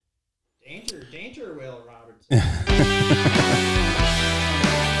Danger, Will Robertson.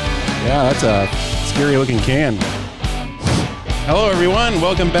 Yeah, that's a scary looking can. Hello, everyone.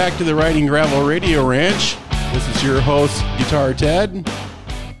 Welcome back to the Riding Gravel Radio Ranch. This is your host, Guitar Ted,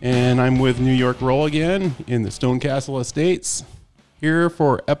 and I'm with New York Roll again in the Stonecastle Estates here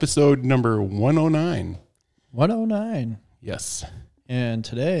for episode number 109. 109. Yes. And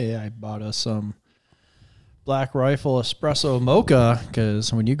today I bought us some Black Rifle Espresso Mocha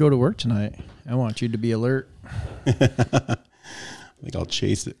because when you go to work tonight, I want you to be alert. I think I'll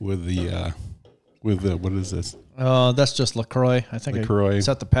chase it with the what is this? That's just LaCroix. I think LaCroix. Is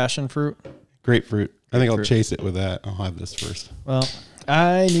that the passion fruit? Grapefruit. I think I'll Grapefruit. chase it with that. I'll have this first. Well,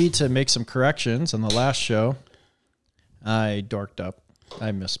 I need to make some corrections. On the last show, I dorked up.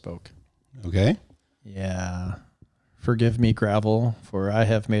 I misspoke. Okay. Yeah. Forgive me, Gravel, for I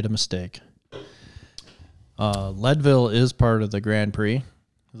have made a mistake. Leadville is part of the Grand Prix,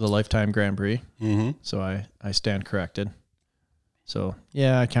 the Lifetime Grand Prix. Mm-hmm. So I stand corrected. So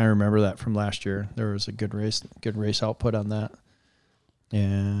yeah, I kind of remember that from last year. There was a good race output on that,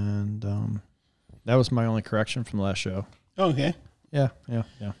 and that was my only correction from the last show. Okay. Yeah.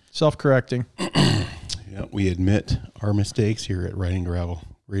 Self-correcting. Yeah, we admit our mistakes here at Riding Gravel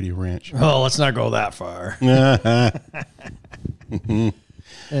Radio Ranch. Oh, let's not go that far.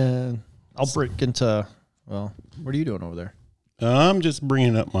 And I'll break into. Well, what are you doing over there? I'm just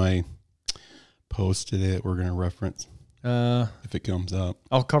bringing up my post today that we're going to reference if it comes up.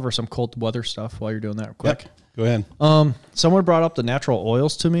 I'll cover some cold weather stuff while you're doing that quick. Yep. Go ahead. Someone brought up the natural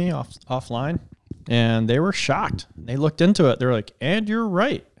oils to me offline, and they were shocked. They looked into it. They're like, "And you're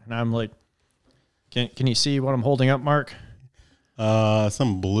right." And I'm like, "Can you see what I'm holding up, Mark?"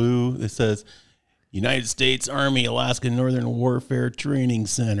 Some blue that says United States Army Alaska Northern Warfare Training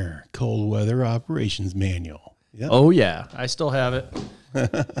Center Cold Weather Operations Manual. Yep. Oh yeah, I still have it.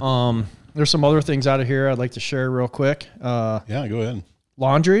 There's some other things out of here I'd like to share real quick. Yeah, go ahead.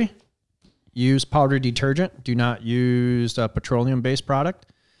 Laundry, use powdered detergent. Do not use a petroleum-based product.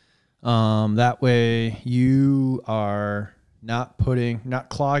 That way you are not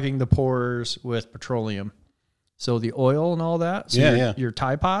clogging the pores with petroleum. So the oil and all that. So your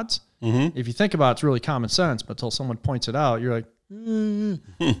Tide Pods. Mm-hmm. If you think about it, it's really common sense, but until someone points it out, you're like, you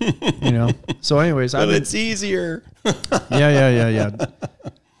know. So anyways, But it's easier. Yeah.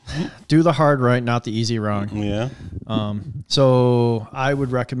 Do the hard right, not the easy wrong. Yeah. So I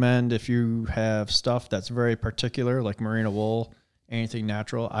would recommend if you have stuff that's very particular, like merino wool, anything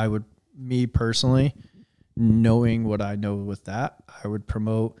natural, me personally, knowing what I know with that, I would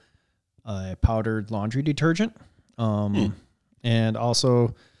promote a powdered laundry detergent. And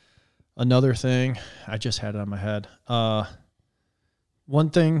also another thing, I just had it on my head. One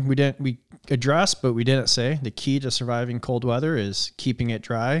thing we addressed, but we didn't say, the key to surviving cold weather is keeping it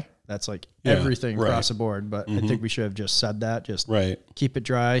dry. That's like everything across the board, but I think we should have just said that. Just keep it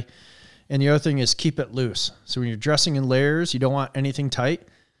dry. And the other thing is keep it loose. So when you're dressing in layers, you don't want anything tight.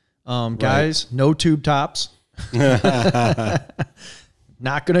 Guys, no tube tops.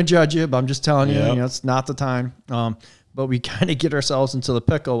 Not going to judge you, but I'm just telling you, it's not the time. But we kind of get ourselves into the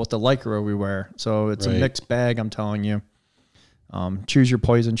pickle with the Lycra we wear. So it's a mixed bag, I'm telling you. Choose your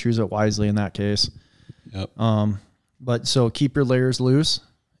poison, choose it wisely in that case. Yep. But so keep your layers loose.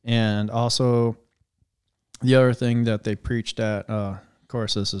 And also the other thing that they preached at, of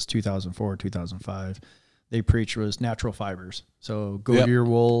course, this is 2004, 2005, they preached was natural fibers. So go to your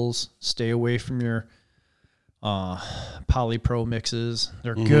wools, stay away from your polypro mixes.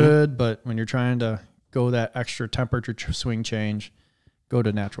 They're good, but when you're trying to go that extra temperature swing change, go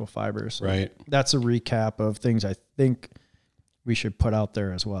to natural fibers. So that's a recap of things I think we should put out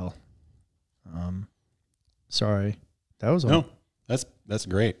there as well. Sorry, that was all. No, that's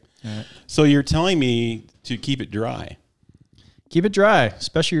great. Right. So you're telling me to keep it dry. Keep it dry,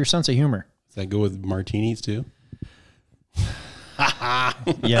 especially your sense of humor. Does that go with martinis too?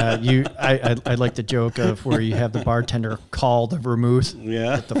 Yeah, I like the joke of where you have the bartender call the vermouth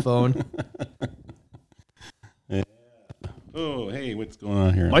with the phone. Oh, hey, what's going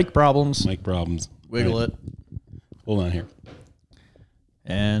on here? Mic problems. All Wiggle right. it. Hold on here.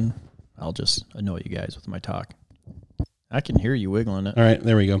 And I'll just annoy you guys with my talk. I can hear you wiggling it. All right,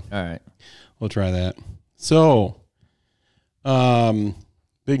 there we go. All right. We'll try that. So,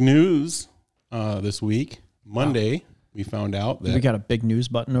 big news this week. Monday, we found out that... We got a big news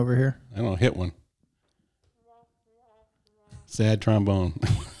button over here. I don't know, hit one. Sad trombone.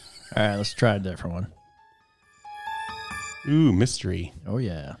 All right, let's try a different one. Ooh, mystery. Oh,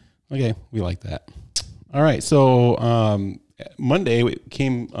 yeah. Okay, we like that. All right, so Monday it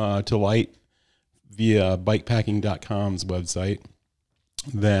came to light via bikepacking.com's website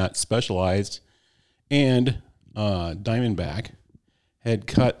that Specialized and Diamondback had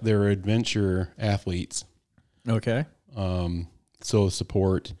cut their adventure athletes. Okay. So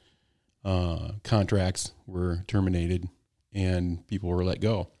support contracts were terminated and people were let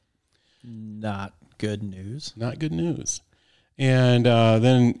go. Not good news. Not good news. And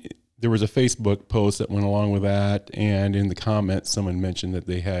then there was a Facebook post that went along with that, and in the comments, someone mentioned that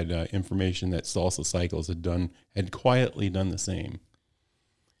they had information that Salsa Cycles had quietly done the same.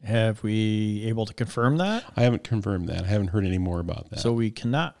 Have we able to confirm that? I haven't confirmed that. I haven't heard any more about that. So we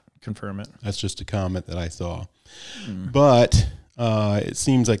cannot confirm it. That's just a comment that I saw. But it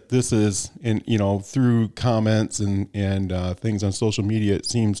seems like this is, through comments and things on social media, it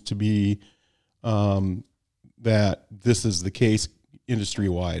seems to be that this is the case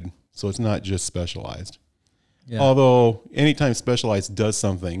industry-wide. So it's not just Specialized. Yeah. Although anytime Specialized does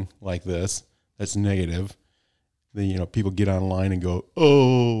something like this that's negative, then people get online and go,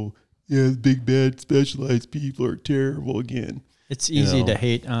 "Oh, yeah, big bad Specialized people are terrible again." It's easy to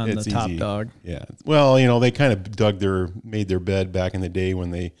hate on the top dog. Yeah. Well, they kind of made their bed back in the day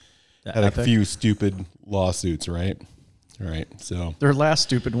when they had a few stupid lawsuits, right? Right. So their last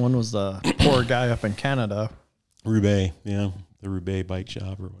stupid one was the poor guy up in Canada. Roubaix, yeah. The Roubaix bike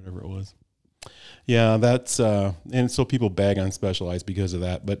shop or whatever it was. Yeah, that's, and so people bag on Specialized because of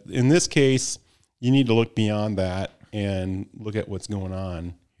that. But in this case, you need to look beyond that and look at what's going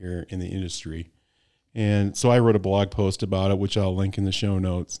on here in the industry. And so I wrote a blog post about it, which I'll link in the show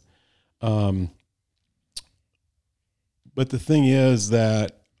notes. But the thing is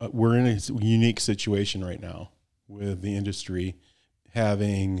that we're in a unique situation right now with the industry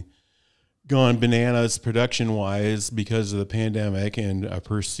having gone bananas production-wise because of the pandemic and a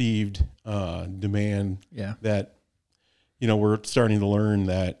perceived demand that, we're starting to learn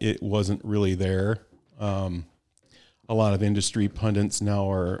that it wasn't really there. A lot of industry pundits now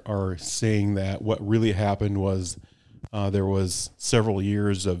are saying that what really happened was there was several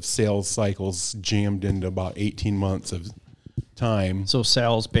years of sales cycles jammed into about 18 months of time. So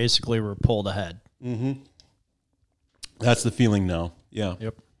sales basically were pulled ahead. Mm-hmm. That's the feeling now. Yeah.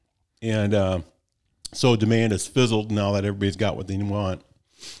 Yep. And so demand has fizzled now that everybody's got what they want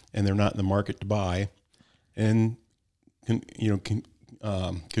and they're not in the market to buy. And,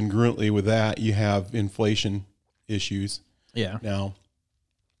 congruently with that, you have inflation issues now.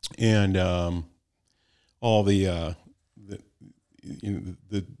 And all the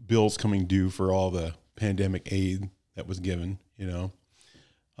bills coming due for all the pandemic aid that was given, we don't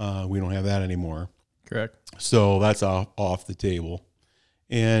have that anymore. Correct. So that's off the table.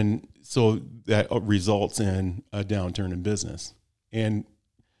 And so that results in a downturn in business. And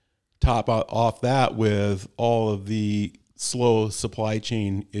top off that with all of the slow supply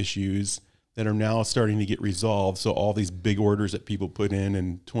chain issues that are now starting to get resolved. So all these big orders that people put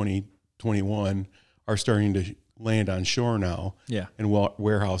in 2021 are starting to land on shore now. Yeah. And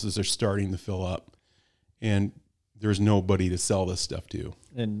warehouses are starting to fill up. And there's nobody to sell this stuff to.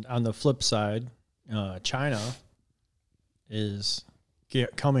 And on the flip side, China is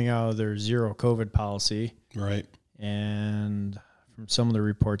coming out of their zero COVID policy. Right. And from some of the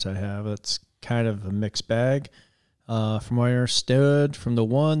reports I have, it's kind of a mixed bag. From what I understood, from the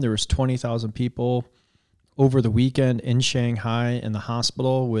one, there was 20,000 people over the weekend in Shanghai in the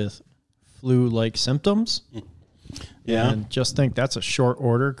hospital with flu-like symptoms. Yeah. And just think that's a short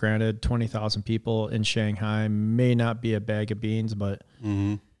order. Granted, 20,000 people in Shanghai may not be a bag of beans, but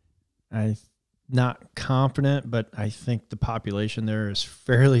I'm not confident, but I think the population there is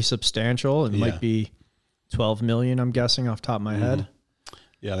fairly substantial. It might be 12 million, I'm guessing, off the top of my head.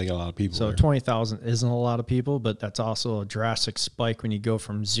 Yeah, they got a lot of people. So 20,000 isn't a lot of people, but that's also a drastic spike when you go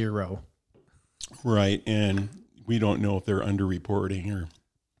from zero. Right. And we don't know if they're underreporting or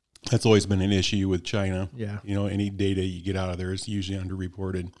that's always been an issue with China. Yeah. Any data you get out of there is usually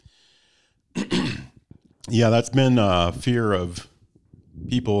underreported. Yeah, that's been a fear of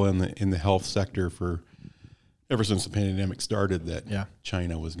people in the health sector for ever since the pandemic started that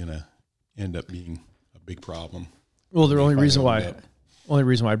China was going to end up being a big problem. Well, the only reason why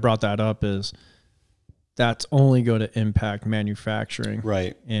I brought that up is that's only going to impact manufacturing.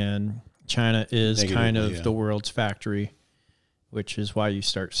 Right. And China is kind of the world's factory, which is why you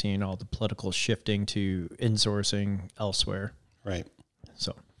start seeing all the political shifting to insourcing elsewhere. Right.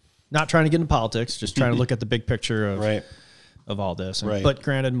 So not trying to get into politics, just trying to look at the big picture of all this. But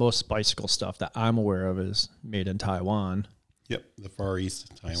granted, most bicycle stuff that I'm aware of is made in Taiwan. Yep. The Far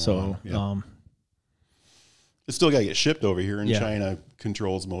East, Taiwan. So, it's still got to get shipped over here, and China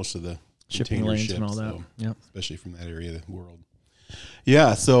controls most of the shipping lanes ships, and all that. So, especially from that area of the world.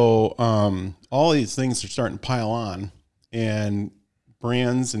 Yeah, so all these things are starting to pile on, and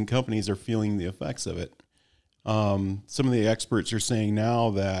brands and companies are feeling the effects of it. Some of the experts are saying now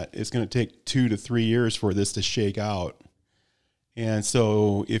that it's going to take 2 to 3 years for this to shake out. And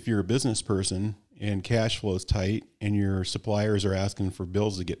so if you're a business person and cash flow is tight and your suppliers are asking for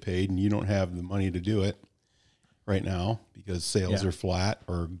bills to get paid and you don't have the money to do it right now because sales are flat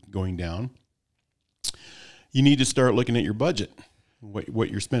or going down, you need to start looking at your budget, what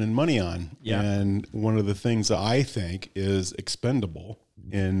you're spending money on. Yeah. And one of the things that I think is expendable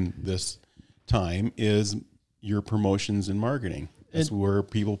in this time is your promotions and marketing. That's where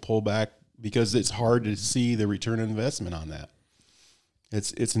people pull back because it's hard to see the return on investment on that.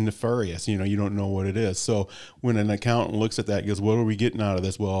 It's nefarious. You don't know what it is. So when an accountant looks at that and goes, what are we getting out of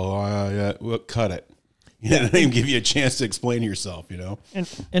this? Well, cut it. They don't even give you a chance to explain yourself,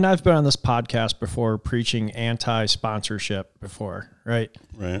 And I've been on this podcast before preaching anti-sponsorship before, right?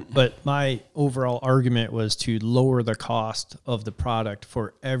 Right. But my overall argument was to lower the cost of the product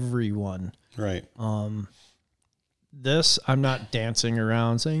for everyone. Right. This, I'm not dancing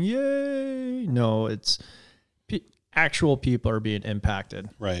around saying, yay. No, it's actual people are being impacted.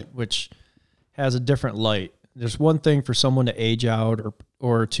 Right. Which has a different light. There's one thing for someone to age out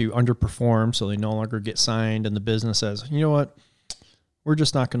or to underperform so they no longer get signed and the business says, you know what, we're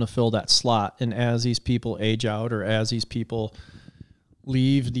just not going to fill that slot. And as these people age out or as these people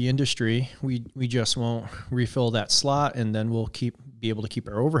leave the industry, we just won't refill that slot and then we'll be able to keep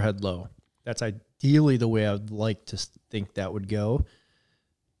our overhead low. That's ideally the way I would like to think that would go.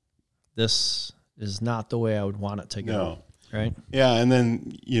 This is not the way I would want it to go. No. Right. Yeah. And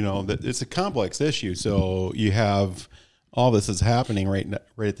then, it's a complex issue. So you have all this is happening right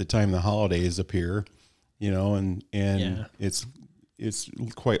at the time the holidays appear, and it's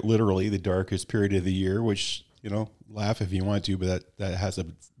quite literally the darkest period of the year, which, laugh if you want to, but that has a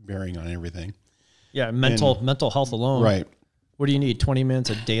bearing on everything. Yeah. Mental health alone. Right. What do you need? 20 minutes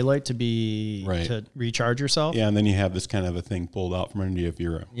of daylight to recharge yourself? Yeah. And then you have this kind of a thing pulled out from under you if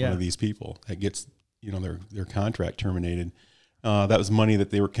you're one of these people that gets, their contract terminated. That was money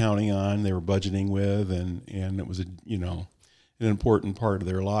that they were counting on, they were budgeting with, and it was an important part of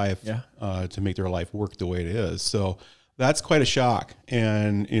their life to make their life work the way it is. So that's quite a shock.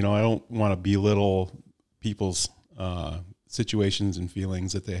 And, I don't want to belittle people's situations and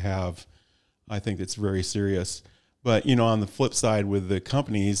feelings that they have. I think it's very serious. But, on the flip side with the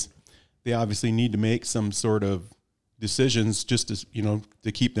companies, they obviously need to make some sort of decisions just to,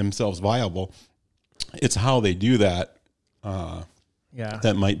 to keep themselves viable. It's how they do that.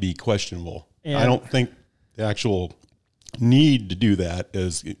 That might be questionable. And I don't think the actual need to do that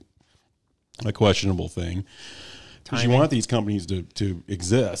is a questionable thing because you want these companies to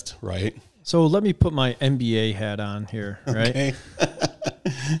exist, right? So let me put my MBA hat on here, right? Okay.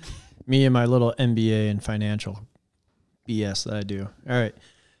 Me and my little MBA and financial BS that I do. All right.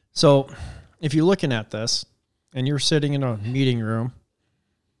 So if you're looking at this and you're sitting in a meeting room,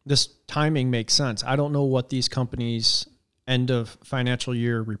 this timing makes sense. I don't know what these companies' end of financial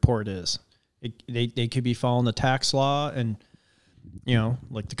year report is. They could be following the tax law and,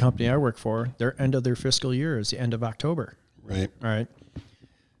 like the company I work for, their end of their fiscal year is the end of October. Right. All right.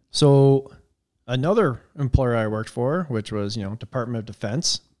 So another employer I worked for, which was, Department of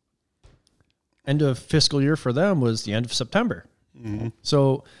Defense, end of fiscal year for them was the end of September. Mm-hmm.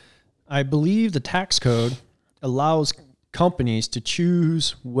 So I believe the tax code allows companies to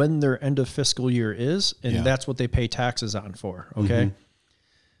choose when their end of fiscal year is, and that's what they pay taxes on for. Okay. Mm-hmm.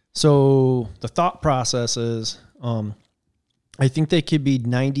 So the thought process is, I think they could be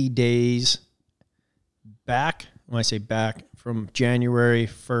 90 days back. When I say back, from January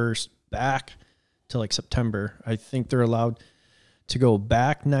 1st back to like September, I think they're allowed to go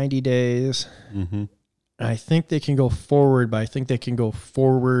back 90 days. Mm-hmm. I think they can go forward, but I think they can go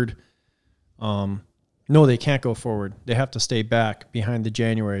forward. No, they can't go forward. They have to stay back behind the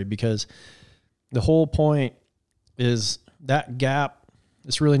January because the whole point is that gap.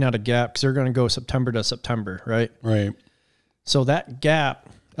 It's really not a gap because they're going to go September to September, right? Right. So that gap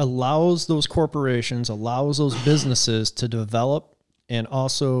allows those corporations, allows those businesses to develop and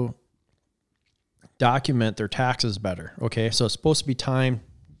also document their taxes better. Okay. So it's supposed to be time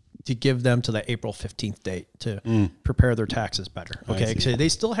to give them to the April 15th date to prepare their taxes better. Okay. So they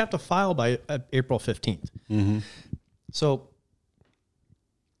still have to file by April 15th. Mm-hmm. So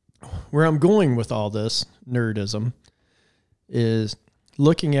where I'm going with all this nerdism is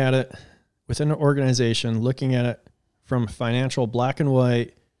looking at it within an organization, looking at it from financial black and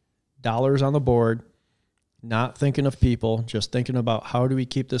white, dollars on the board, not thinking of people, just thinking about how do we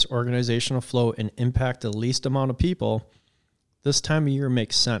keep this organization afloat and impact the least amount of people. This time of year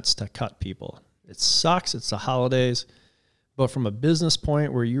makes sense to cut people. It sucks. It's the holidays, But from a business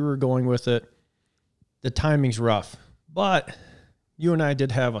point where you were going with it, the timing's rough. But you and I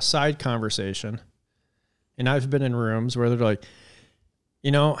did have a side conversation, and I've been in rooms where they're like,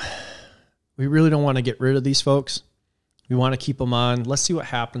 you know, we really don't want to get rid of these folks. We want to keep them on. Let's see what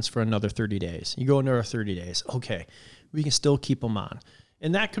happens for another 30 days. You go another 30 days. Okay, we can still keep them on.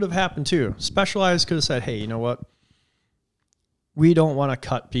 And that could have happened too. Specialized could have said, hey, you know what? We don't want to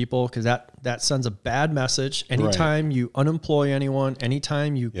cut people because that sends a bad message. Anytime you unemploy anyone,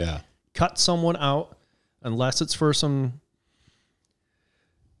 anytime you cut someone out, unless it's for some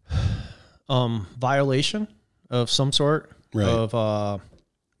violation of some sort of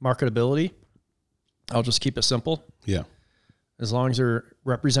marketability, I'll just keep it simple. Yeah. As long as they're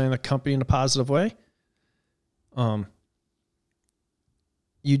representing the company in a positive way. You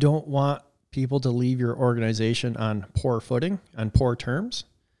don't want people to leave your organization on poor footing, on poor terms.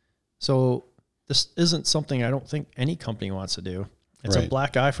 So this isn't something I don't think any company wants to do. It's a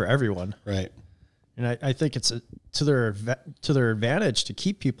black eye for everyone. Right. And I think it's to their advantage to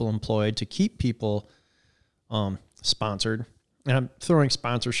keep people employed, to keep people sponsored. And I'm throwing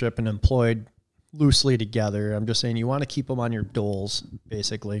sponsorship and employed loosely together. I'm just saying you want to keep them on your doles,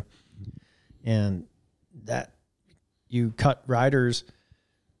 basically. And that you cut riders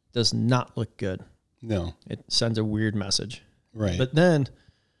does not look good. No. It sends a weird message. Right. But then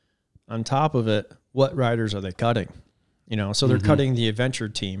on top of it, what riders are they cutting? You know, so they're cutting the adventure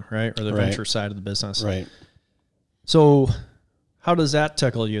team, right? Or the venture side of the business. Right. So how does that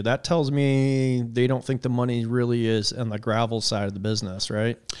tickle you? That tells me they don't think the money really is on the gravel side of the business,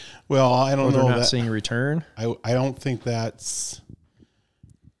 right? Well, I don't know. They're not seeing a return. I don't think that's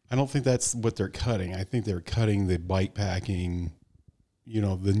what they're cutting. I think they're cutting the bike packing,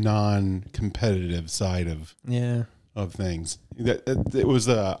 the non-competitive side of things. It was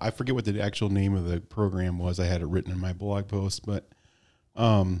I forget what the actual name of the program was. I had it written in my blog post, but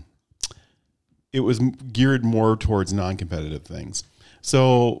it was geared more towards non-competitive things.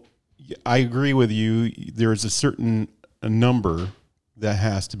 So I agree with you. There's a number that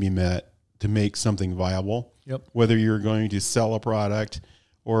has to be met to make something viable. Yep. Whether you're going to sell a product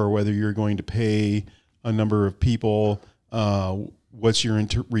or whether you're going to pay a number of people, what's your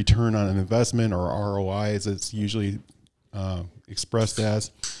return on an investment, or ROI as it's usually expressed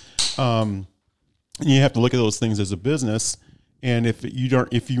as. You have to look at those things as a business. And if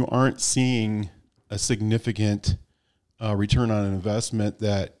you aren't seeing a significant return on an investment,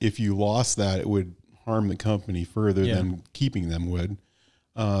 that if you lost that, it would harm the company further than keeping them would.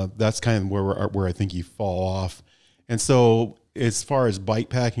 That's kind of where I think you fall off. And so as far as bike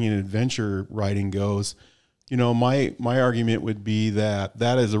packing and adventure riding goes, my argument would be that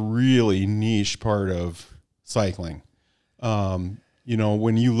is a really niche part of cycling.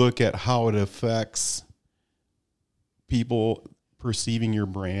 When you look at how it affects people perceiving your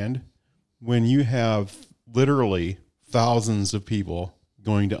brand, when you have literally thousands of people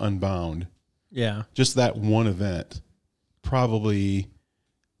going to Unbound, just that one event, probably,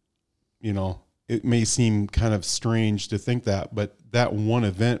 it may seem kind of strange to think that, but that one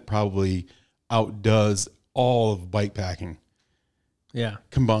event probably outdoes all of bike packing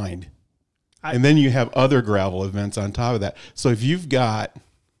combined. And then you have other gravel events on top of that. So if you've got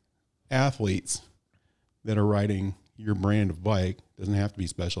athletes that are riding your brand of bike, doesn't have to be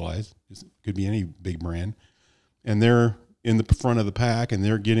Specialized, it could be any big brand, and they're in the front of the pack and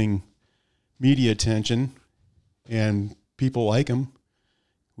they're getting media attention and people like them,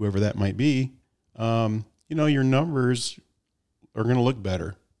 whoever that might be, your numbers are going to look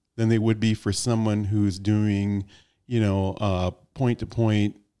better than they would be for someone who's doing, point to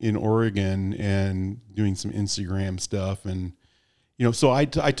point in Oregon and doing some Instagram stuff. And, so I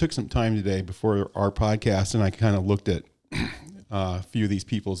took some time today before our podcast and I kind of looked at a few of these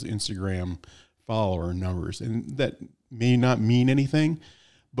people's Instagram follower numbers, and that may not mean anything,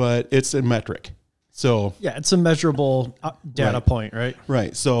 but it's a metric. So it's a measurable data point, right?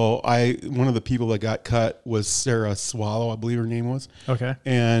 Right. So one of the people that got cut was Sarah Swallow, I believe her name was. Okay.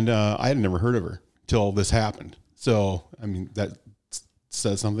 And I had never heard of her till this happened. So, that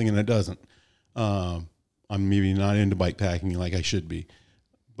says something and it doesn't. I'm maybe not into bike packing like I should be.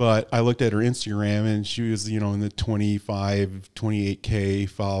 But I looked at her Instagram and she was, in the 25, 28K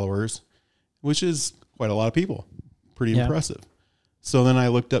followers, which is quite a lot of people. Pretty impressive. So then I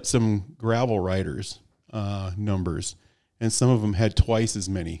looked up some gravel riders numbers, and some of them had twice as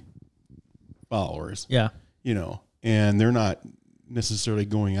many followers. Yeah. And they're not necessarily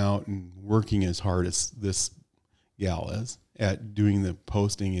going out and working as hard as this gal is at doing the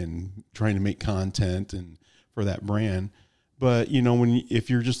posting and trying to make content and for that brand. But, if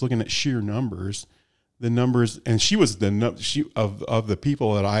you're just looking at sheer numbers, the numbers, and she was of the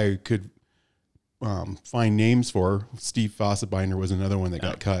people that I could find names for. Steve Fossebinder was another one that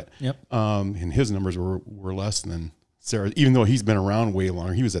got cut. Yep. And his numbers were less than Sarah, even though he's been around way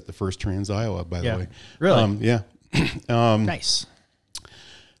longer. He was at the first Trans Iowa, by the way. Really? Yeah. Nice.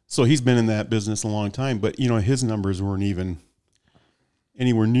 So he's been in that business a long time, but his numbers weren't even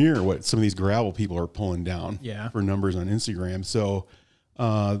anywhere near what some of these gravel people are pulling down for numbers on Instagram. So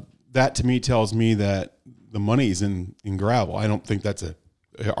that to me tells me that the money's in gravel. I don't think that's an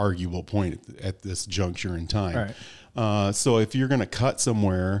arguable point at this juncture in time. Right. So if you're going to cut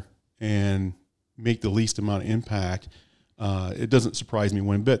somewhere and make the least amount of impact, it doesn't surprise me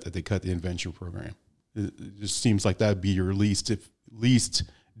one bit that they cut the Adventure program. It just seems like that'd be your least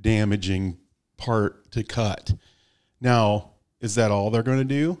damaging part to cut. Now, is that all they're going to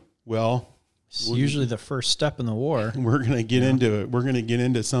do? Well, it's usually the first step in the war. We're going to get into it. We're going to get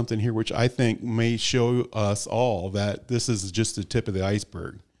into something here, which I think may show us all that this is just the tip of the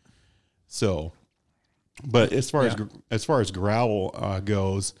iceberg. So, but as far as gravel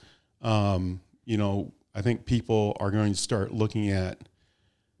goes, I think people are going to start looking at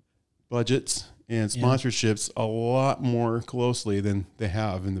budgets and sponsorships a lot more closely than they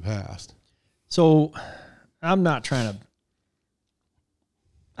have in the past. So I'm not trying to,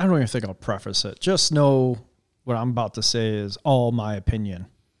 I don't even think I'll preface it. Just know what I'm about to say is all my opinion.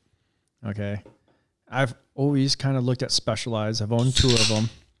 Okay. I've always kind of looked at Specialized. I've owned 2 of them.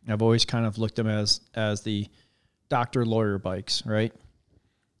 I've always kind of looked at them as the doctor lawyer bikes, right?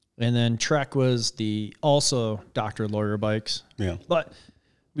 And then Trek was the also doctor lawyer bikes. Yeah. But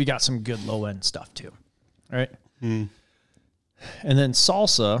we got some good low end stuff too. Right. Mm. And then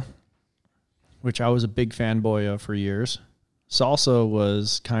Salsa, which I was a big fanboy of for years. Salsa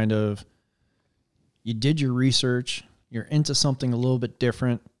was kind of, you did your research, you're into something a little bit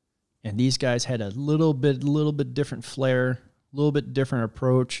different, and these guys had a little bit different flair, a little bit different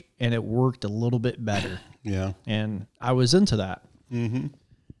approach, and it worked a little bit better. Yeah. And I was into that. Mm-hmm.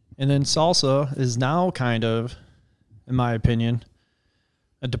 And then Salsa is now kind of, in my opinion,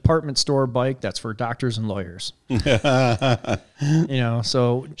 a department store bike that's for doctors and lawyers.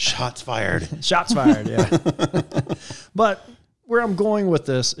 So shots fired. Shots fired, yeah. But where I'm going with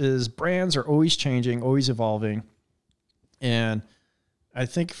this is brands are always changing, always evolving. And I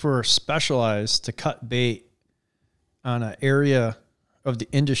think for Specialized to cut bait on an area of the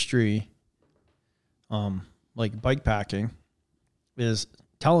industry, like bike packing, is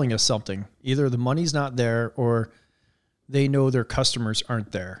telling us something. Either the money's not there or they know their customers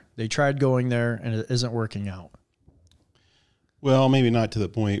aren't there. They tried going there and it isn't working out. Well, maybe not to the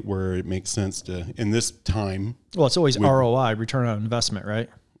point where it makes sense to, in this time. Well, it's always ROI, return on investment, right?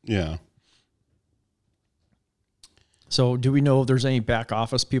 Yeah. So do we know if there's any back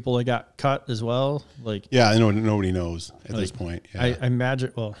office people that got cut as well? Yeah, I know nobody knows at this point. Yeah. I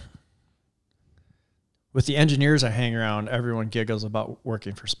imagine, with the engineers I hang around, everyone giggles about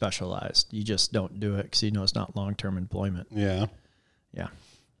working for Specialized. You just don't do it because it's not long-term employment. Yeah. Yeah.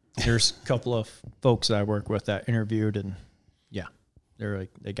 There's a couple of folks that I work with that interviewed, and they're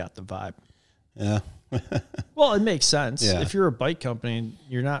like, they got the vibe. Yeah. Well, it makes sense. Yeah. If you're a bike company,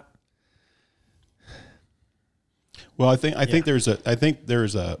 you're not. Well, I think there's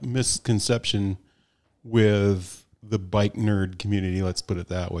a misconception with the bike nerd community. Let's put it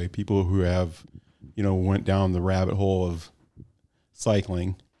that way. People who have, went down the rabbit hole of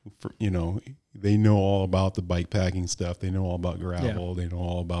cycling. They know all about the bike packing stuff. They know all about gravel. Yeah. They know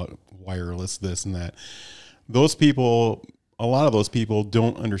all about wireless, this and that. Those people, a lot of those people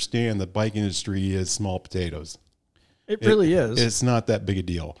don't understand the bike industry is small potatoes. It really is. It's not that big a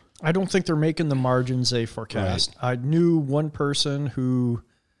deal. I don't think they're making the margins they forecast. Right. I knew one person who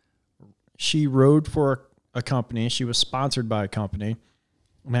she rode for a company. She was sponsored by a company.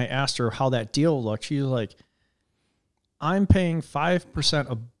 And I asked her how that deal looked. She was like, I'm paying 5%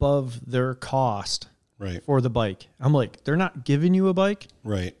 above their cost for the bike. I'm like, they're not giving you a bike?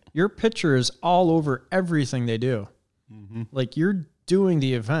 Right. Your picture is all over everything they do. Mm-hmm. Like, you're doing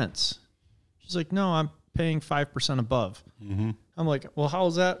the events. She's like, no, I'm paying 5% above. Mm-hmm. I'm like, well, how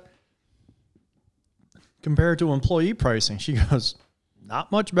is that compared to employee pricing? She goes,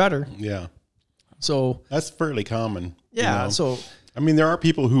 not much better. Yeah. So that's fairly common. Yeah. So I mean, there are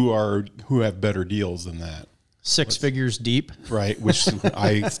people who have better deals than that. Six figures deep. Right. Which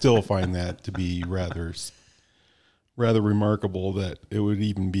I still find that to be rather remarkable that it would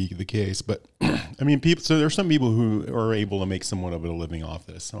even be the case. But I mean, so there's some people who are able to make somewhat of a living off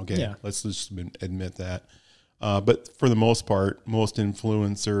this. Okay. Yeah. Let's just admit that. But for the most part, most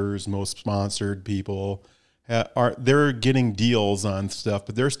influencers, most sponsored people they're getting deals on stuff,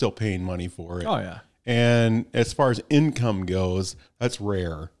 but they're still paying money for it. Oh yeah. And as far as income goes, that's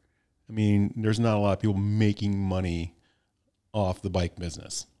rare. I mean, there's not a lot of people making money off the bike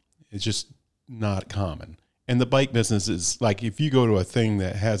business. It's just not common. And the bike business is like, if you go to a thing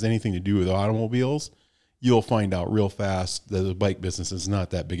that has anything to do with automobiles, you'll find out real fast that the bike business is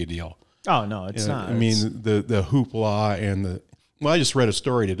not that big a deal. Oh, no, it's not. I mean, the hoopla and I just read a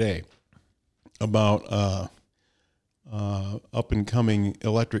story today about up and coming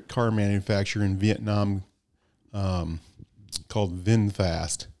electric car manufacturer in Vietnam called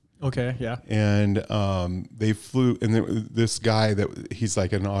VinFast. Okay, yeah. And they flew, and this guy he's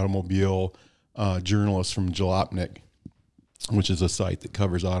like an automobile journalist from Jalopnik, which is a site that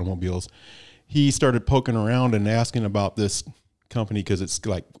covers automobiles. He started poking around and asking about this company because it's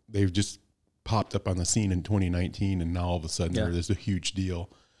like they've just popped up on the scene in 2019, and now all of a sudden there's a huge deal.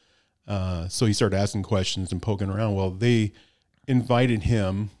 So he started asking questions and poking around. Well, they invited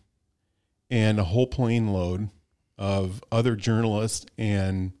him and a whole plane load of other journalists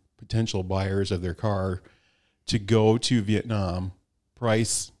and potential buyers of their car to go to Vietnam,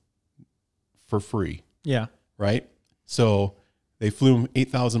 price for free. Yeah. Right? So they flew him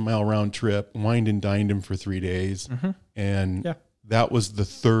 8,000-mile round trip, wined and dined him for 3 days. Mm-hmm. And that was the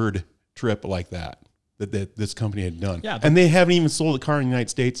third trip like that this company had done. Yeah. And they haven't even sold a car in the United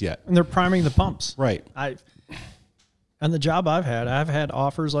States yet. And they're priming the pumps. Right. And the job I've had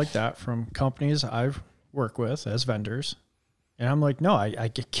offers like that from companies I've worked with as vendors. And I'm like, no, I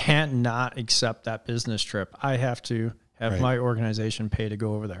can't not accept that business trip. I have to have my organization pay to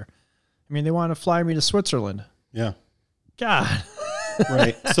go over there. I mean, they want to fly me to Switzerland. Yeah. God.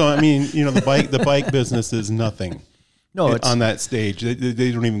 Right. So, I mean, the bike business is nothing. No, it's on that stage.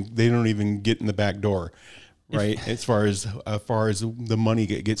 They don't even get in the back door, right? as far as the money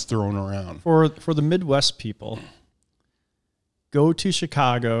gets thrown around. For the Midwest people, go to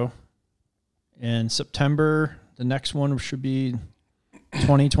Chicago in September. The next one should be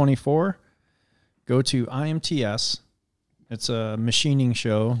 2024. Go to IMTS. It's a machining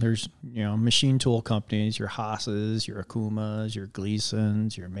show. There's, machine tool companies, your Haas's, your Akumas, your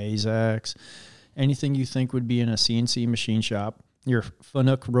Gleasons, your Mazaks, anything you think would be in a CNC machine shop, your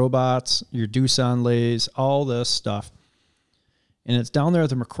Fanuc robots, your Doosan lathes, all this stuff. And it's down there at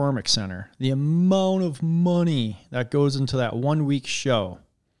the McCormick Center. The amount of money that goes into that 1 week show.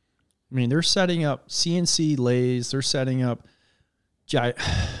 I mean, they're setting up CNC lathes. They're setting up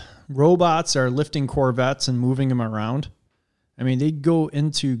robots are lifting Corvettes and moving them around. I mean, they go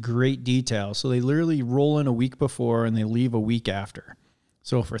into great detail. So they literally roll in a week before and they leave a week after.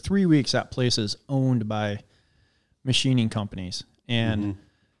 So for 3 weeks, that place is owned by machining companies. And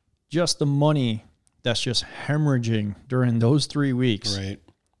just the money that's just hemorrhaging during those 3 weeks. Right.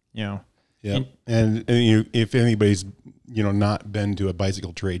 Yeah. And if anybody's, not been to a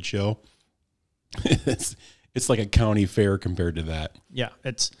bicycle trade show, it's like a county fair compared to that. Yeah.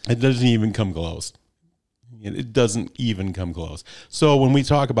 It doesn't even come close. It doesn't even come close. So when we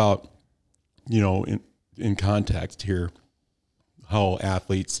talk about, in context here, how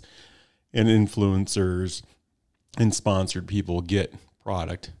athletes and influencers and sponsored people get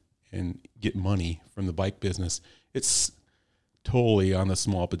product and get money from the bike business, it's totally on the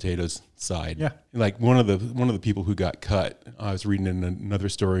small potatoes side. Yeah. Like one of the people who got cut, I was reading in another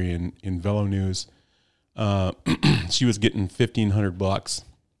story in Velo News. She was getting $1,500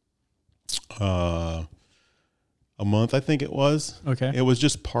 a month, I think it was. Okay. It was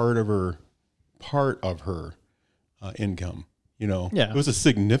just part of her income. Yeah. It was a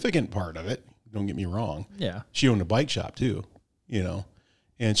significant part of it. Don't get me wrong. Yeah. She owned a bike shop too,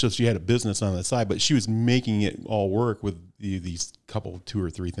 and so she had a business on the side, but she was making it all work with these couple, 2 or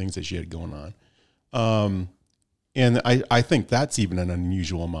 3 things that she had going on. And I think that's even an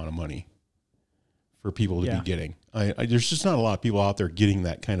unusual amount of money for people to be getting. There's just not a lot of people out there getting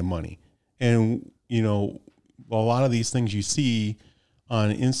that kind of money. And, a lot of these things you see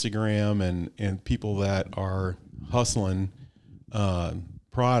on Instagram and people that are hustling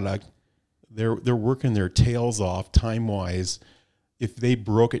product, they're working their tails off time-wise. If they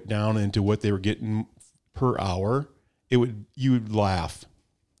broke it down into what they were getting per hour, you would laugh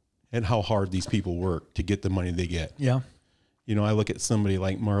at how hard these people work to get the money they get. Yeah. I look at somebody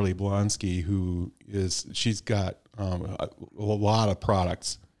like Marley Blonsky, she's got a lot of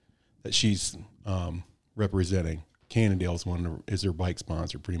products that she's representing. Cannondale's is her bike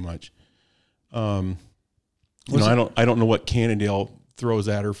sponsor, pretty much. I don't know what Cannondale throws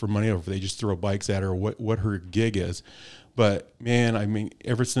at her for money, or if they just throw bikes at her, or what her gig is. But man, I mean,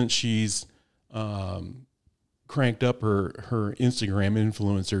 ever since she's cranked up her Instagram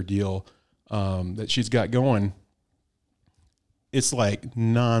influencer deal that she's got going, it's like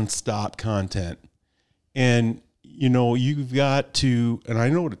nonstop content. And, you know, you've got to, and I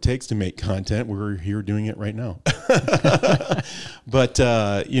know what it takes to make content. We're here doing it right now. But,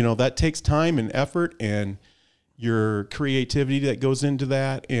 you know, that takes time and effort and your creativity that goes into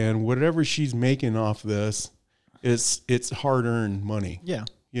that. And whatever she's making off this, it's hard-earned money. Yeah.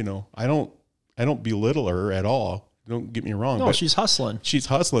 You know, I don't belittle her at all. Don't get me wrong. No, but she's hustling. She's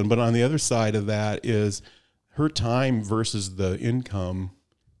hustling. But on the other side of that is her time versus the income.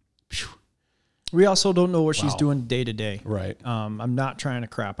 Phew. We also don't know what she's doing day to day. Right. I'm not trying to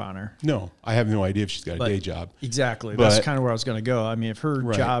crap on her. No, I have no idea if she's got a day job. Exactly. But, that's kind of where I was going to go. I mean, if her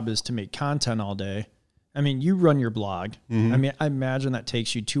job is to make content all day, I mean, you run your blog. I mean, I imagine that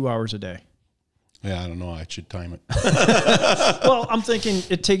takes you 2 hours a day. Yeah, I don't know. I should time it. Well, I'm thinking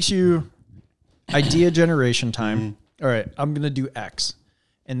it takes you idea generation time. All right, I'm going to do X.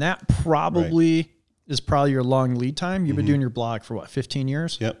 And that probably is probably your long lead time. You've been doing your blog for what, 15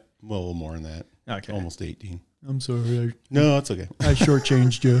 years? Yep. Well, a little more than that. Okay. Almost 18. I'm sorry. No, it's okay. I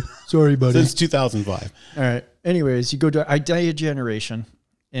shortchanged you. Sorry, buddy. Since 2005. All right. Anyways, you go to idea generation,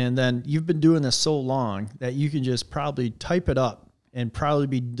 and then you've been doing this so long that you can just probably type it up and probably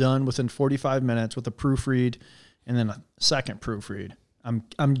be done within 45 minutes with a proofread and then a second proofread. I'm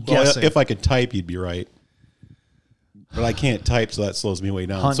guessing. If I could type, you'd be right. But I can't type, so that slows me way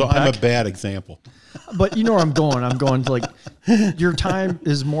down. Hunt so and I'm a peck. bad example. But you know where I'm going. I'm going to like your time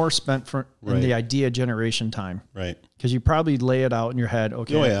is more spent in the idea generation time. Right. Because you probably lay it out in your head.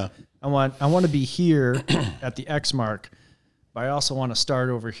 Okay. Oh, yeah. I want to be here at the X mark, but I also want to start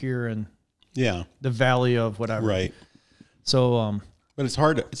over here in the valley of whatever. Right. So but it's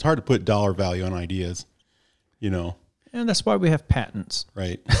hard to put dollar value on ideas, you know. And that's why we have patents.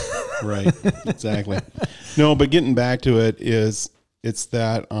 Right. Right. Exactly. No, but getting back to it it's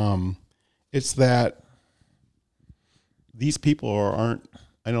that these people aren't.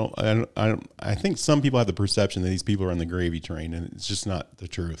 I think some people have the perception that these people are on the gravy train, and it's just not the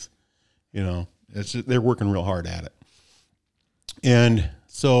truth. You know, it's just, they're working real hard at it, and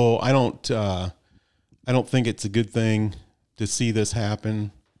so I don't think it's a good thing to see this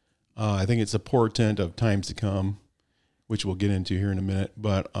happen. I think it's a portent of times to come, which we'll get into here in a minute.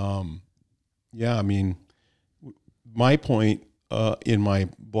 But yeah, I mean, my point in my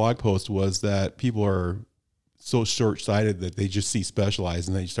blog post was that people are so short-sighted that they just see Specialized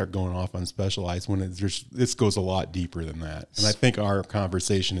and they start going off on Specialized when this goes a lot deeper than that. And I think our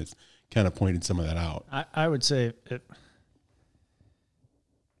conversation has kind of pointed some of that out. I would say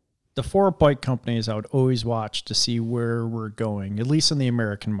the 4 bike companies I would always watch to see where we're going, at least in the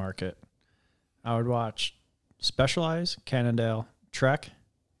American market. I would watch Specialized, Cannondale, Trek,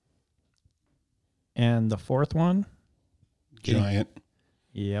 and the 4th one, Giant.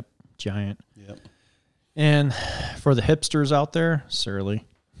 Yep, Giant. Yep. And for the hipsters out there, Surly.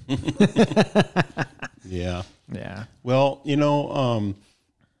 Yeah. Yeah. Well, you know,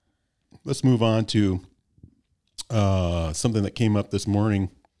 let's move on to something that came up this morning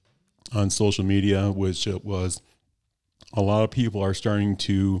on social media, which was a lot of people are starting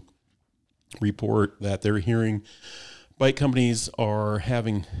to report that they're hearing bike companies are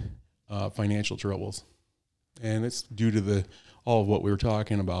having financial troubles. And it's due to all of what we were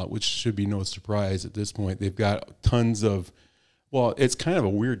talking about, which should be no surprise at this point. They've got tons of, well, it's kind of a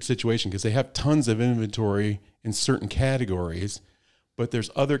weird situation because they have tons of inventory in certain categories, but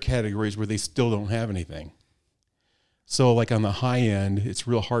there's other categories where they still don't have anything. So like on the high end, it's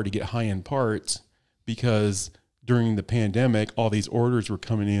real hard to get high end parts because during the pandemic, all these orders were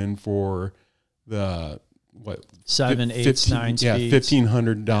coming in for the, what? 7, 8, 9 speeds. Yeah,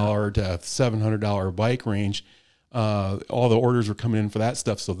 $1,500 to $700 bike range. All the orders were coming in for that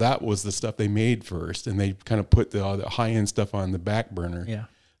stuff. So that was the stuff they made first, and they kind of put the high-end stuff on the back burner. Yeah.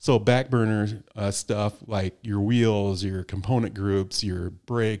 So back burner stuff like your wheels, your component groups, your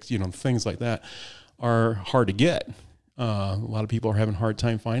brakes, you know, things like that are hard to get. A lot of people are having a hard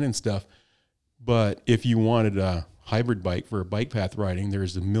time finding stuff. But if you wanted a hybrid bike for bike path riding,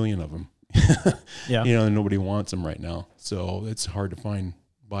 there's a million of them. Yeah. You know, and nobody wants them right now. So it's hard to find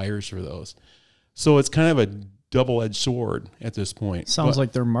buyers for those. So it's kind of a double-edged sword at this point. Sounds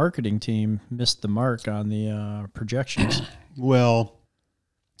like their marketing team missed the mark on the projections. Well,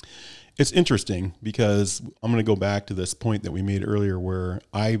 it's interesting because I'm going to go back to this point that we made earlier where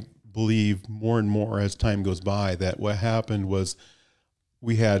I believe more and more as time goes by that what happened was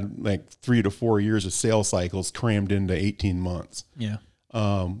we had like 3 to 4 years of sales cycles crammed into 18 months. Yeah.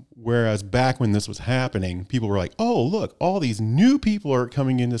 Whereas back when this was happening, people were like, oh, look, all these new people are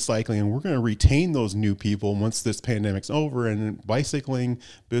coming into cycling and we're going to retain those new people once this pandemic's over and bicycling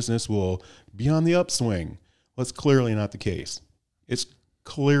business will be on the upswing. Well, that's clearly not the case. It's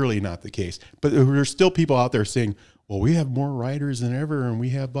clearly not the case. But there's still people out there saying, well, we have more riders than ever, and we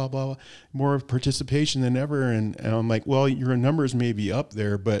have blah, blah, blah, more participation than ever. And I'm like, well, your numbers may be up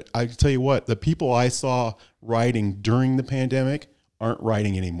there, but I tell you what, the people I saw riding during the pandemic aren't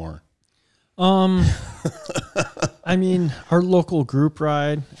riding anymore. I mean, our local group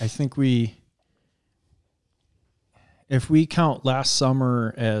ride, I think if we count last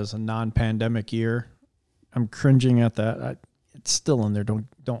summer as a non-pandemic year, I'm cringing at that. It's still in there. Don't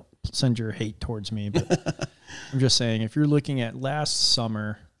send your hate towards me, but I'm just saying, if you're looking at last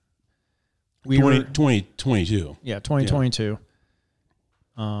summer, 2022. Yeah, 2022.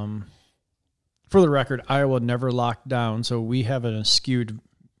 Yeah. For the record, Iowa never locked down, so we have an skewed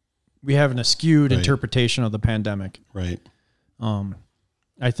Right. interpretation of the pandemic. Right.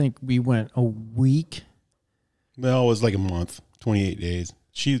 I think we went a week. Well, it was like a month, 28 days.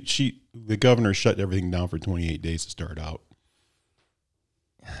 The governor shut everything down for 28 days to start out.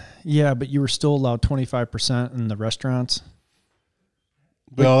 Yeah, but you were still allowed 25% in the restaurants.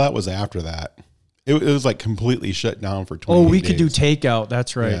 Well, that was after that. It was like completely shut down for 28 days. Oh, we could do takeout.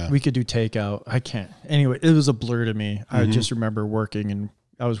 That's right. Yeah. We could do takeout. I can't. Anyway, it was a blur to me. I just remember working, and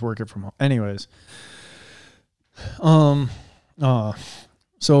I was working from home. Anyways.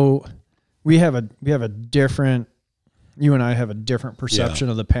 So we have a different, you and I have a different perception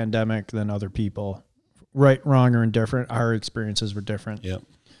of the pandemic than other people. Right, wrong, or indifferent. Our experiences were different. Yep.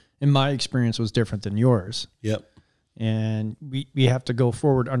 And my experience was different than yours. Yep. And we have to go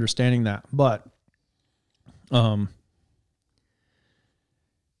forward understanding that. But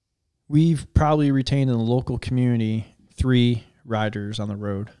we've probably retained in the local community 3 riders on the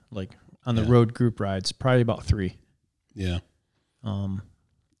road, like on the road group rides, probably about 3. Yeah. And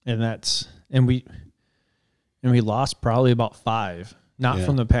we lost probably about 5, not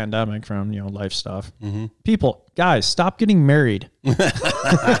from the pandemic, from, life stuff. Mm-hmm. People, guys, stop getting married.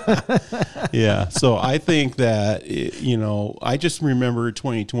 Yeah. So I think that, I just remember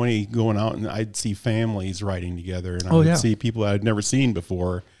 2020 going out and I'd see families riding together, and I would see people I'd never seen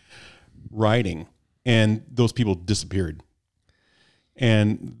before riding, and those people disappeared.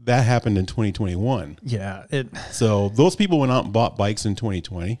 And that happened in 2021. Yeah. So those people went out and bought bikes in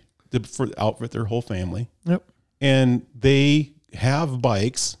 2020 to outfit their whole family. Yep. And they have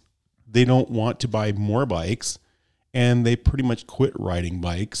bikes. They don't want to buy more bikes. And they pretty much quit riding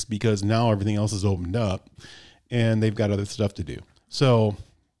bikes because now everything else is opened up and they've got other stuff to do. So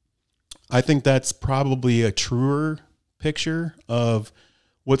I think that's probably a truer picture of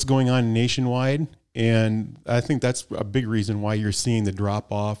what's going on nationwide. And I think that's a big reason why you're seeing the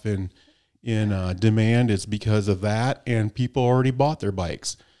drop off in demand, is because of that. And people already bought their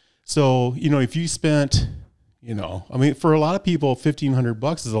bikes. So, if you spent, for a lot of people,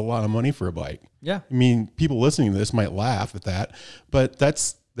 $1,500 is a lot of money for a bike. Yeah. I mean, people listening to this might laugh at that, but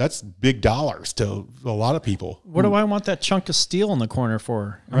that's big dollars to a lot of people. What do I want that chunk of steel in the corner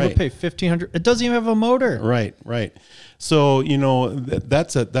for? I'm Right. going to pay $1,500. It doesn't even have a motor. Right. So,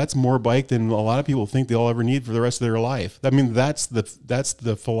 that's more bike than a lot of people think they'll ever need for the rest of their life. I mean, that's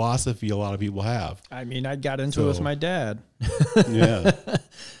the philosophy a lot of people have. I mean, I got into it with my dad. Yeah.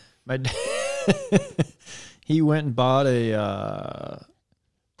 My dad, he went and bought he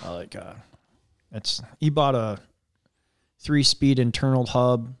bought a 3-speed internal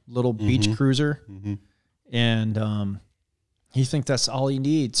hub little beach cruiser. Mm-hmm. And he thinks that's all he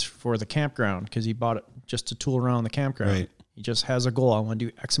needs for the campground, because he bought it just to tool around the campground. Right. He just has a goal. I want to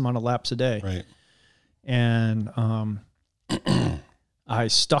do X amount of laps a day. Right. And I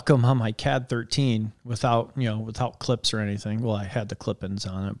stuck him on my CAD 13 without clips or anything. Well, I had the clip-ins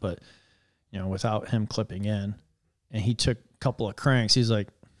on it, but without him clipping in. And he took a couple of cranks. He's like,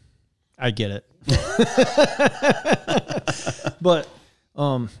 I get it. But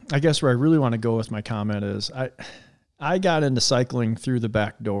I guess where I really want to go with my comment is I got into cycling through the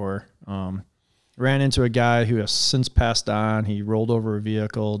back door. Ran into a guy who has since passed on. He rolled over a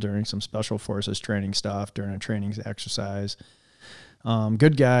vehicle during some special forces training stuff, during a training exercise.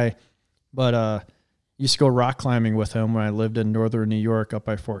 Good guy, but used to go rock climbing with him when I lived in northern New York up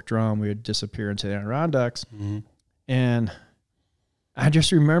by Fort Drum. We would disappear into the Adirondacks. Mm-hmm. And I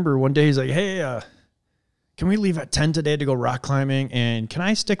just remember one day he's like, hey, can we leave at 10 today to go rock climbing? And can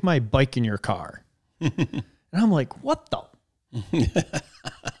I stick my bike in your car? And I'm like, what the?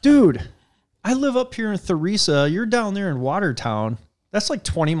 Dude, I live up here in Theresa. You're down there in Watertown. That's like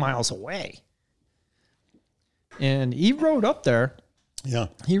 20 miles away. And he rode up there. Yeah.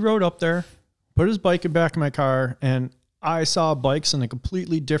 He rode up there, put his bike in the back of my car, and I saw bikes in a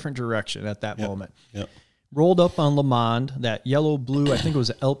completely different direction at that moment. Yep. Rolled up on Le Monde, that yellow blue, I think it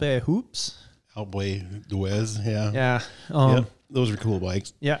was Alpe Hoops. Alpe d'Huez, yeah. Yeah. those are cool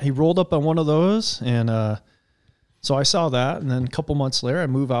bikes. Yeah, he rolled up on one of those, and so I saw that, and then a couple months later, I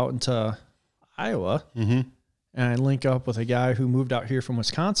move out into Iowa, and I link up with a guy who moved out here from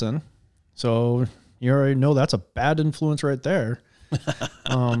Wisconsin. So you already know that's a bad influence right there.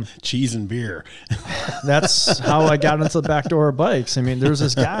 Cheese and beer. That's how I got into the back door of bikes. I mean, there's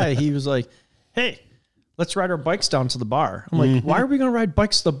this guy, he was like, hey, let's ride our bikes down to the bar. I'm like, why are we going to ride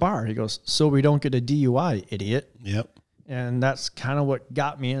bikes to the bar? He goes, so we don't get a DUI, idiot. Yep. And that's kind of what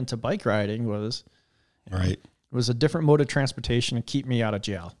got me into bike riding was Right. it was a different mode of transportation to keep me out of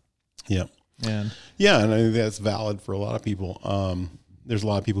jail. Yep. And Yeah, and I think that's valid for a lot of people. There's a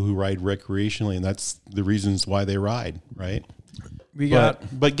lot of people who ride recreationally, and that's the reasons why they ride, right?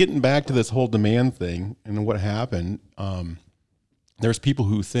 But getting back to this whole demand thing and what happened, there's people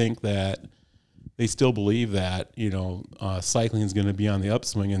who think that they still believe that, cycling is going to be on the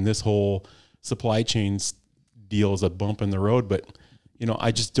upswing and this whole supply chain deal is a bump in the road. But,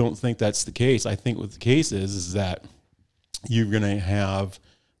 I just don't think that's the case. I think what the case is that you're going to have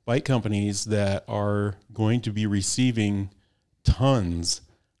bike companies that are going to be receiving tons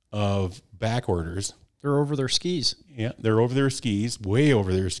of back orders. they're over their skis. Yeah, they're over their skis, way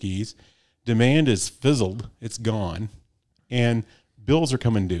over their skis. Demand is fizzled. It's gone. And bills are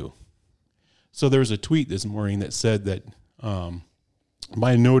coming due. So there was a tweet this morning that said that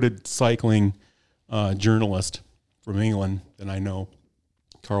by a noted cycling journalist from England that I know,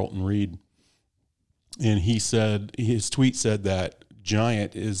 Carlton Reed, and he said, his tweet said that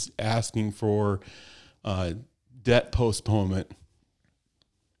Giant is asking for debt postponement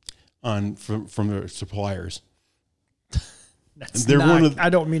from their suppliers. I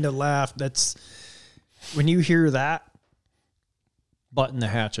don't mean to laugh. That's when you hear that, button the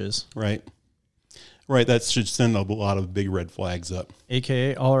hatches. Right. Right. That should send a lot of big red flags up.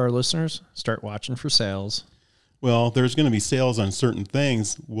 AKA all our listeners, start watching for sales. Well, there's going to be sales on certain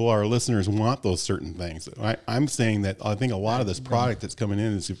things. Will our listeners want those certain things? I'm saying that I think a lot of this product that's coming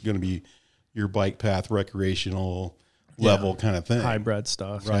in is going to be your bike path, recreational level kind of thing. Hybrid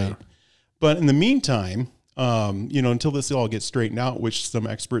stuff. Right. Yeah. But in the meantime, until this all gets straightened out, which some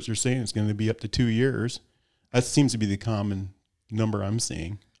experts are saying it's going to be up to 2 years, that seems to be the common number I'm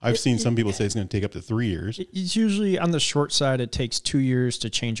seeing. I've seen some people say it's going to take up to 3 years. It's usually on the short side. It takes 2 years to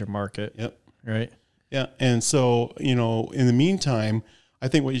change a market. Yep. Right. Yeah. And so, in the meantime, I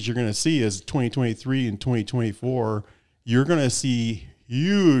think what you're going to see is 2023 and 2024, you're going to see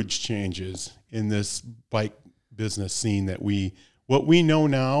huge changes in this bike business scene that what we know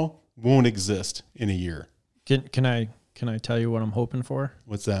now won't exist in a year. Can I tell you what I'm hoping for?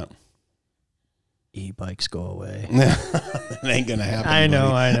 What's that? E-bikes go away. It ain't going to happen. I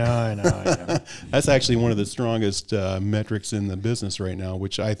know. That's actually one of the strongest metrics in the business right now,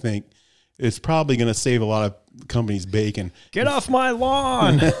 which I think is probably going to save a lot of companies bacon. Get off my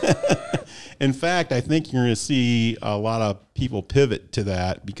lawn. In fact, I think you're going to see a lot of people pivot to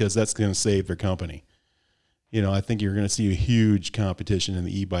that because that's going to save their company. I think you're going to see a huge competition in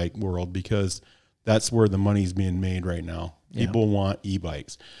the e-bike world because that's where the money's being made right now. Yeah. People want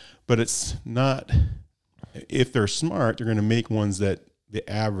e-bikes, but it's not, if they're smart, they're going to make ones that the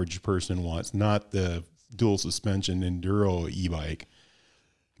average person wants, not the dual suspension enduro e-bike,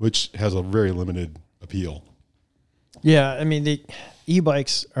 which has a very limited appeal. Yeah. I mean, the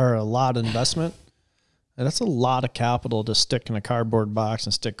e-bikes are a lot of investment. And that's a lot of capital to stick in a cardboard box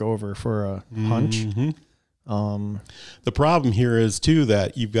and stick over for a hunch. Mm-hmm. The problem here is too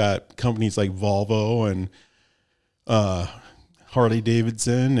that you've got companies like Volvo and Harley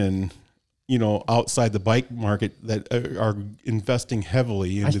Davidson and outside the bike market that are investing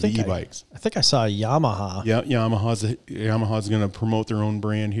heavily into the e-bikes. I think I saw Yamaha. Yeah, Yamaha's going to promote their own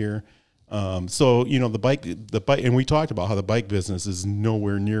brand here. So the bike, and we talked about how the bike business is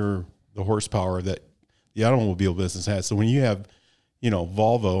nowhere near the horsepower that the automobile business has. So when you have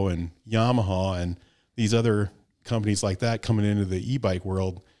Volvo and Yamaha and these other companies like that coming into the e-bike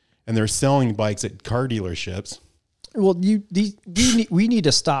world, and they're selling bikes at car dealerships. Well, we need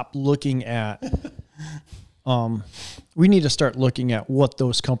to stop looking at. We need to start looking at what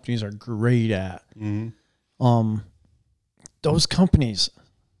those companies are great at. Mm-hmm. Those companies,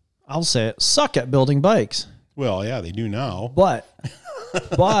 I'll say it, suck at building bikes. Well, yeah, they do now, but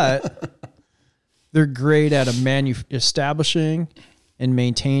they're great at establishing and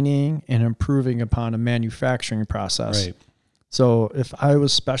maintaining and improving upon a manufacturing process. Right. So if I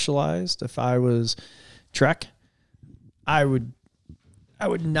was specialized, if I was Trek, I would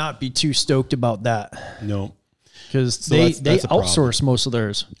not be too stoked about that. No. Because So they that's a outsource most of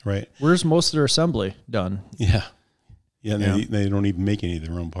theirs. Right. Where's most of their assembly done? Yeah. Yeah. They don't even make any of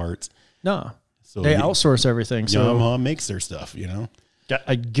their own parts. No. So They outsource everything. So Yamaha makes their stuff,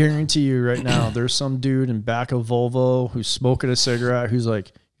 I guarantee you right now, there's some dude in back of Volvo who's smoking a cigarette who's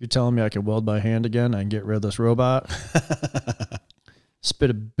like, "You're telling me I can weld by hand again? I can get rid of this robot?"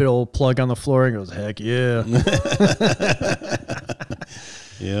 Spit a big old plug on the floor and goes, "Heck yeah."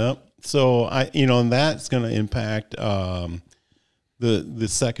 Yep. So and that's going to impact the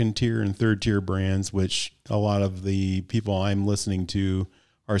second tier and third tier brands, which a lot of the people I'm listening to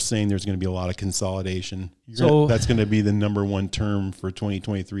are saying there's going to be a lot of consolidation. So that's going to be the number one term for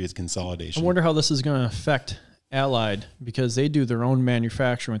 2023 is consolidation. I wonder how this is going to affect Allied, because they do their own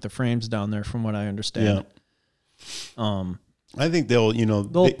manufacturing with the frames down there, from what I understand. Yeah. I think they'll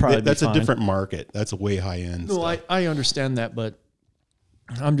probably that's be a fine. different market. That's a way high end. No, I understand that, but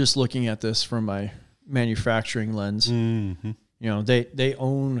I'm just looking at this from my manufacturing lens. Mm-hmm. They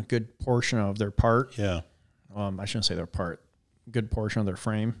own a good portion of their part. Yeah. I shouldn't say their part. Good portion of their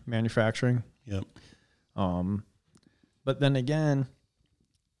frame manufacturing. Yep. But then again,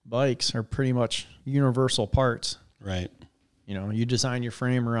 bikes are pretty much universal parts. Right. You design your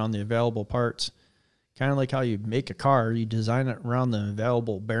frame around the available parts. Kind of like how you make a car, you design it around the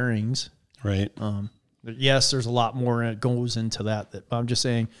available bearings. Right. But yes, there's a lot more that goes into that. But I'm just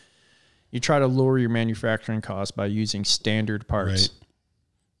saying, you try to lower your manufacturing costs by using standard parts.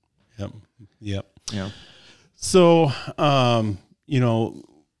 Right. Yep. Yeah. So,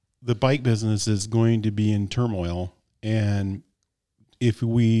 the bike business is going to be in turmoil. And if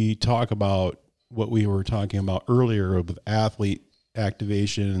we talk about what we were talking about earlier with athlete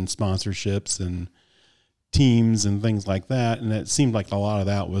activation and sponsorships and teams and things like that, and it seemed like a lot of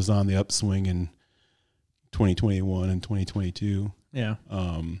that was on the upswing in 2021 and 2022. Yeah.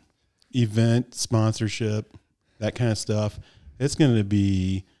 Event sponsorship, that kind of stuff. It's going to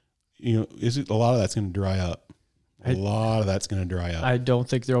be, a lot of that's going to dry up. A lot of that's going to dry up. I don't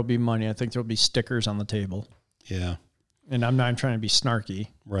think there'll be money. I think there'll be stickers on the table. Yeah. And I'm not trying to be snarky.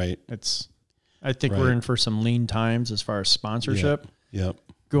 Right. I think we're in for some lean times as far as sponsorship. Yep.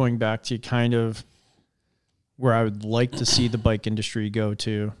 Going back to kind of where I would like to see the bike industry go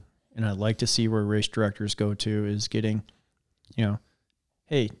to, and I'd like to see where race directors go to, is getting,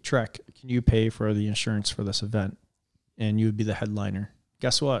 hey, Trek, can you pay for the insurance for this event? And you would be the headliner.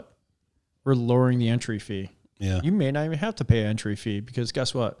 Guess what? We're lowering the entry fee. Yeah. You may not even have to pay an entry fee, because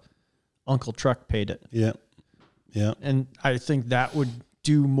guess what? Uncle Truck paid it. Yeah. Yeah. And I think that would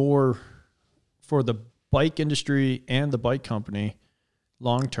do more for the bike industry and the bike company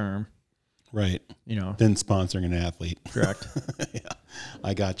long term. Right. Than sponsoring an athlete. Correct. Yeah.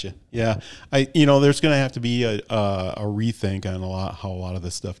 I got you. Yeah. There's going to have to be a rethink on how a lot of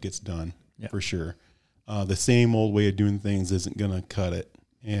this stuff gets done. Yeah. For sure. The same old way of doing things isn't going to cut it.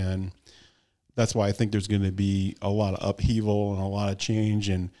 And that's why I think there's going to be a lot of upheaval and a lot of change,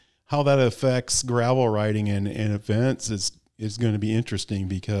 and how that affects gravel riding and events is going to be interesting,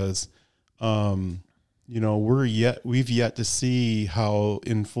 because, we've yet to see how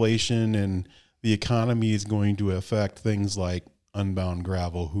inflation and the economy is going to affect things like Unbound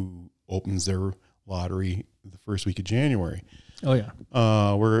Gravel, who opens their lottery the first week of January. Oh yeah.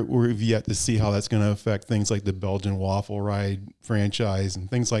 We've yet to see how that's going to affect things like the Belgian Waffle Ride franchise and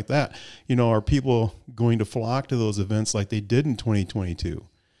things like that. Are people going to flock to those events like they did in 2022?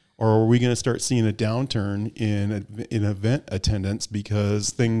 Or are we going to start seeing a downturn in event attendance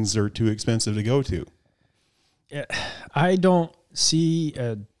because things are too expensive to go to? Yeah, I don't see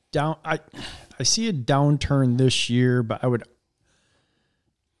a I see a downturn this year, but I would,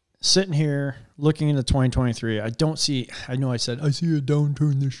 sitting here looking into 2023, I don't see, I know I said, I see a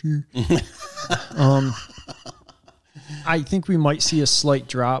downturn this year. I think we might see a slight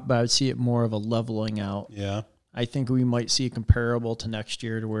drop, but I would see it more of a leveling out. Yeah. I think we might see a comparable to next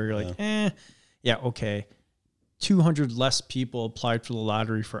year, to where you're like, okay. 200 less people applied for the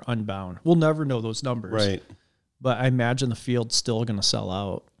lottery for Unbound. We'll never know those numbers. Right. But I imagine the field's still going to sell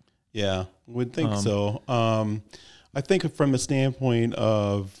out. Yeah, would think so. I think from a standpoint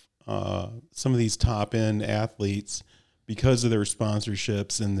of some of these top end athletes, because of their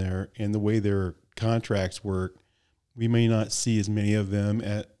sponsorships and the way their contracts work, we may not see as many of them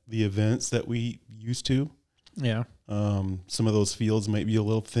at the events that we used to. Yeah. Some of those fields might be a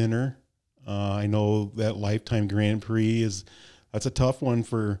little thinner. I know that Lifetime Grand Prix that's a tough one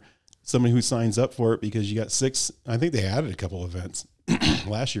for somebody who signs up for it, because you got 6. I think they added a couple events.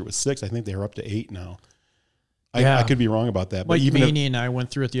 Last year it was 6. I think they were up to 8 now. I could be wrong about that. But But even Maney and I went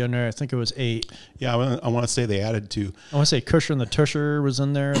through it the other night. I think it was 8. Yeah, I want to say they added 2. I want to say Kusher and the Tusher was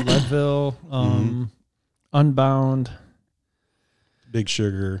in there. Leadville, Unbound, Big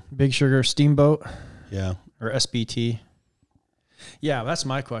Sugar. Steamboat, Yeah. or SBT. Yeah, that's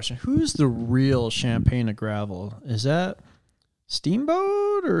my question. Who's the real Champagne of gravel? Is that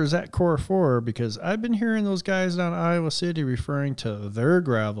Steamboat or is that Core 4? Because I've been hearing those guys down in Iowa City referring to their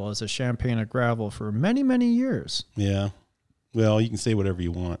gravel as a Champagne of gravel for many, many years. Yeah. Well, you can say whatever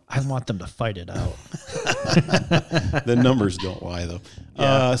you want. I want them to fight it out. The numbers don't lie, though.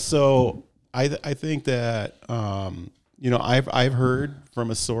 Yeah. So I think that I've heard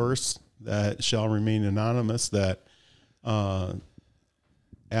from a source that shall remain anonymous that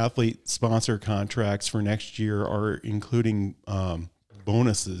athlete sponsor contracts for next year are including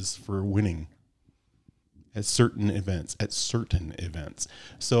bonuses for winning at certain events.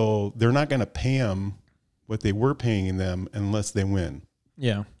 So they're not going to pay them what they were paying them unless they win.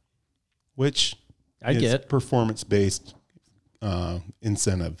 Yeah. Which I get performance-based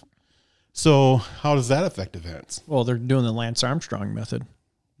incentive. So how does that affect events? Well, they're doing the Lance Armstrong method.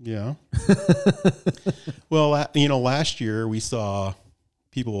 Yeah. Well, last year we saw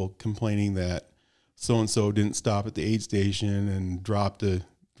people complaining that so-and-so didn't stop at the aid station and dropped their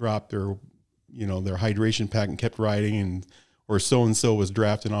hydration pack and kept riding, or so-and-so was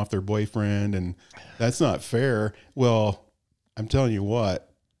drafting off their boyfriend, and that's not fair. Well, I'm telling you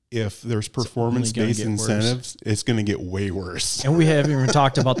what, if there's performance-based incentives, it's going to get way worse. And we haven't even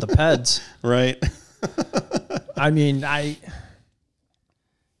talked about the PEDs. Right. I mean,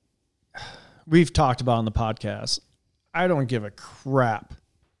 we've talked about on the podcast, I don't give a crap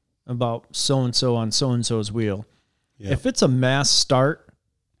about so-and-so on so-and-so's wheel. Yeah. If it's a mass start,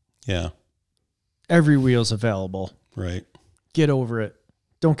 yeah, every wheel's available. Right. Get over it.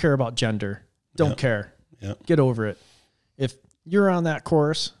 Don't care about gender. Don't care. Yep. Get over it. If you're on that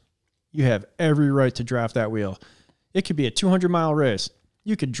course, you have every right to draft that wheel. It could be a 200-mile race.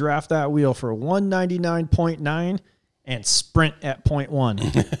 You could draft that wheel for 199.9 and sprint at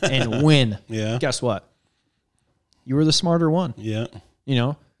 0.1 and win. Yeah. Guess what? You were the smarter one. Yeah.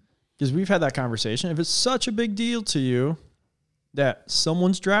 Because we've had that conversation. If it's such a big deal to you that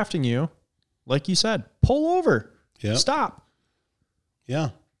someone's drafting you, like you said, pull over. Yeah. Stop.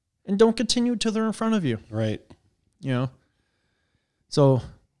 Yeah. And don't continue till they're in front of you. Right. So,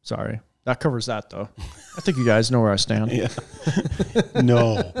 sorry. That covers that, though. I think you guys know where I stand. Yeah.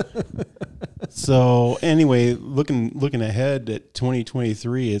 No. So, anyway, looking ahead at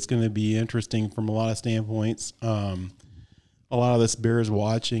 2023, it's going to be interesting from a lot of standpoints. A lot of this bears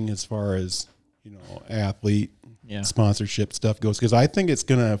watching as far as, athlete sponsorship stuff goes, because I think it's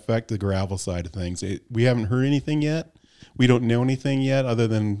going to affect the gravel side of things. We haven't heard anything yet. We don't know anything yet other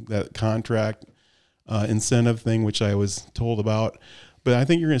than that contract incentive thing, which I was told about. But I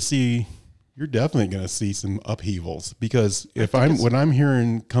think you're definitely going to see some upheavals, because what I'm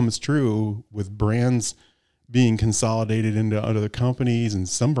hearing comes true with brands being consolidated into other companies, and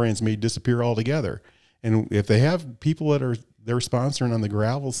some brands may disappear altogether. And if they have people that they're sponsoring on the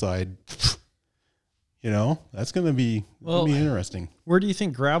gravel side, that's going to be interesting. Where do you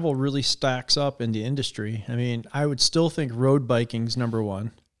think gravel really stacks up in the industry? I mean, I would still think road biking's number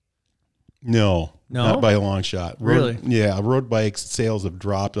one. No, not by a long shot. Really? Yeah, road bike sales have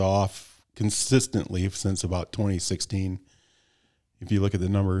dropped off consistently since about 2016. If you look at the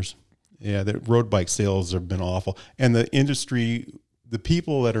numbers, the road bike sales have been awful. And the industry, the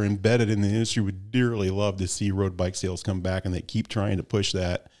people that are embedded in the industry would dearly love to see road bike sales come back, and they keep trying to push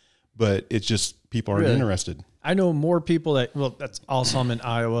that. But it's just people aren't interested. I know more people that's also I'm in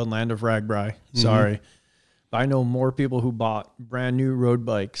Iowa, land of Ragbri. Sorry. Mm-hmm. But I know more people who bought brand new road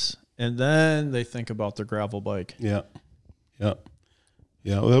bikes, and then they think about their gravel bike. Yeah. Yeah.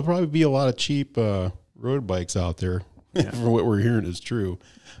 Yeah. Well, there'll probably be a lot of cheap road bikes out there. Yeah. For what we're hearing is true.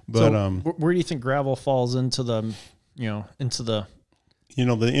 But where do you think gravel falls into the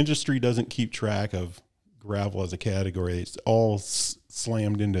the industry doesn't keep track of gravel as a category. It's all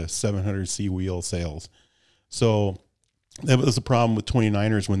slammed into 700C wheel sales. So that was the problem with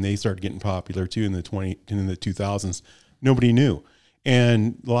 29ers when they started getting popular too in the 2000s. Nobody knew.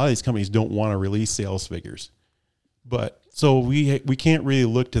 And a lot of these companies don't want to release sales figures. But so we can't really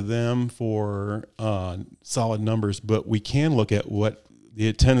look to them for solid numbers, but we can look at what the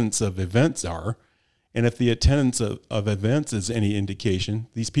attendance of events are. And if the attendance of events is any indication,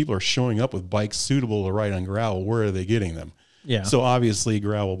 these people are showing up with bikes suitable to ride on gravel. Where are they getting them? Yeah. So obviously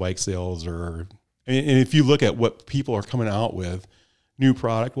gravel bike sales and if you look at what people are coming out with new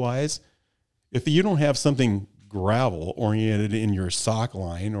product wise, if you don't have something gravel oriented in your sock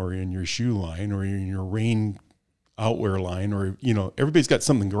line or in your shoe line or in your rain outwear line, or, everybody's got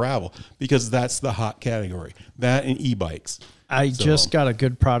something gravel because that's the hot category, that and e-bikes. I just got a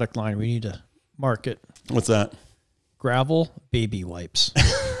good product line. We need to market. What's that? Gravel baby wipes.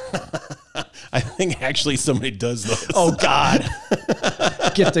 I think actually somebody does those. Oh God.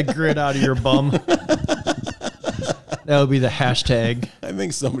 Get the grit out of your bum. That would be the hashtag. I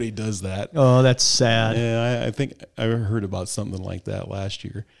think somebody does that. Oh, that's sad. Yeah, I think I heard about something like that last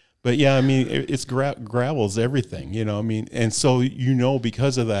year. But yeah, I mean, it's gravel's everything, you know. I mean, and so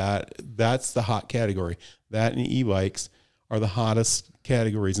because of that, that's the hot category. That and e-bikes are the hottest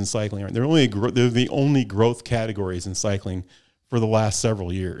categories in cycling. They're the only growth categories in cycling for the last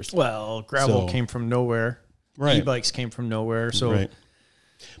several years. Well, gravel came from nowhere. Right. E-bikes came from nowhere. So. Right.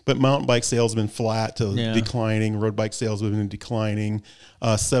 But mountain bike sales have been flat to declining. Road bike sales have been declining.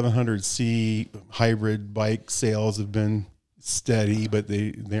 700C hybrid bike sales have been steady, but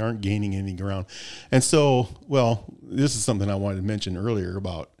they aren't gaining any ground. And so, well, this is something I wanted to mention earlier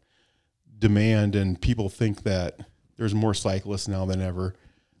about demand, and people think that there's more cyclists now than ever.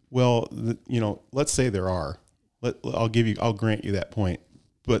 Well, let's say there are. I'll grant you that point,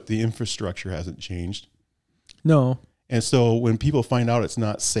 but the infrastructure hasn't changed. No. And so when people find out it's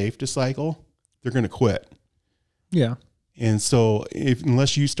not safe to cycle, they're going to quit. Yeah. And so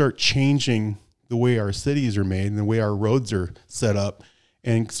unless you start changing the way our cities are made and the way our roads are set up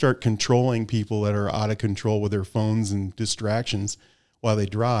and start controlling people that are out of control with their phones and distractions while they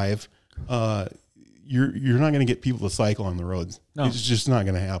drive, you're not going to get people to cycle on the roads. No. It's just not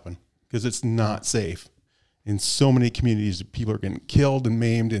going to happen because it's not safe. In so many communities, people are getting killed and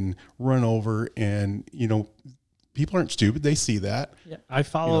maimed and run over, and, people aren't stupid. They see that. Yeah, I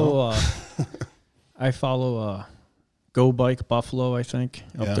follow. I follow Go Bike Buffalo. I think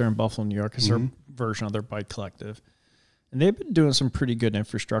up there in Buffalo, New York, is their version of their bike collective, and they've been doing some pretty good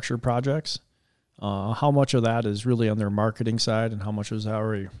infrastructure projects. How much of that is really on their marketing side, and how much is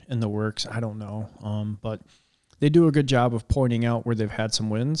already in the works, I don't know. But they do a good job of pointing out where they've had some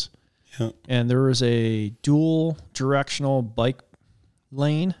wins. Yeah. And there was a dual directional bike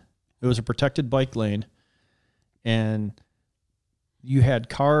lane. It was a protected bike lane. And you had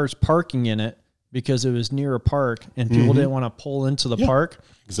cars parking in it because it was near a park, and people didn't want to pull into the park.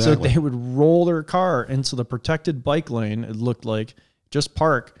 Exactly. So they would roll their car into the protected bike lane, it looked like, just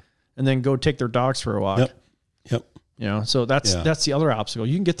park, and then go take their dogs for a walk. Yep. So that's the other obstacle.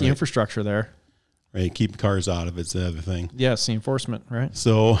 You can get the infrastructure there. Right, keep cars out of it's the other thing. Yes, the enforcement, right?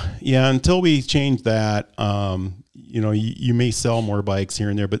 So, until we change that, you may sell more bikes here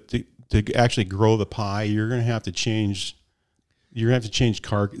and there, but to actually grow the pie, you're going to have to change. You're going to have to change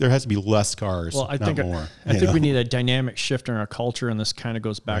car. There has to be less cars. Well, I think more. I think we need a dynamic shift in our culture, and this kind of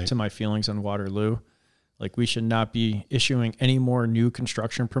goes back to my feelings on Waterloo. Like, we should not be issuing any more new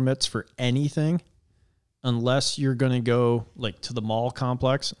construction permits for anything, unless you're going to go to the mall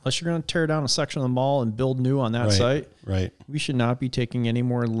complex. Unless you're going to tear down a section of the mall and build new on that site. Right. We should not be taking any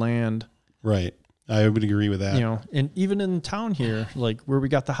more land. Right. I would agree with that. And even in town here, where we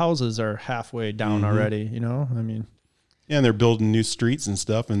got the houses are halfway down already, I mean. Yeah, and they're building new streets and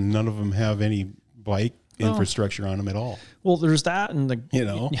stuff, and none of them have any bike infrastructure on them at all. Well, there's that, and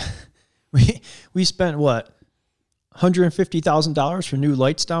we spent what, $150,000 for new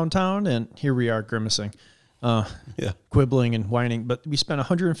lights downtown, and here we are grimacing, quibbling and whining. But we spent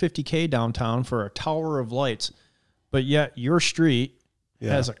 $150K downtown for a tower of lights, but yet your street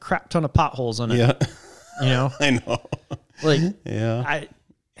has a crap ton of potholes in it. Yeah. I know.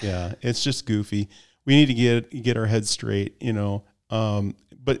 It's just goofy. We need to get our heads straight,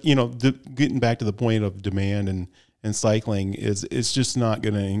 but getting back to the point of demand and cycling it's just not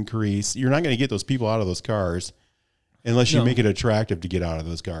going to increase. You're not going to get those people out of those cars unless you make it attractive to get out of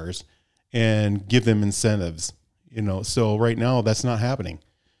those cars and give them incentives, So right now that's not happening.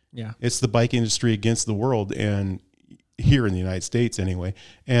 Yeah. It's the bike industry against the world, and here in the United States anyway.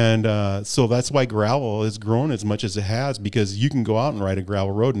 And so that's why gravel has grown as much as it has, because you can go out and ride a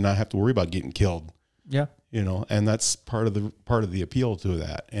gravel road and not have to worry about getting killed. Yeah. And that's part of the appeal to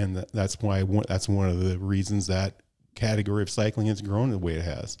that. And that's why that's one of the reasons that category of cycling has grown the way it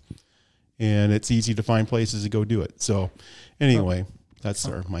has. And it's easy to find places to go do it. So anyway, that's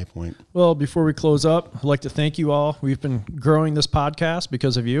my point. Well, before we close up, I'd like to thank you all. We've been growing this podcast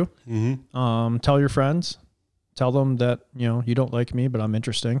because of you. Mm-hmm. Tell your friends. Tell them that, you don't like me, but I'm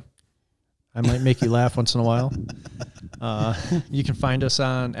interesting. I might make you laugh once in a while. You can find us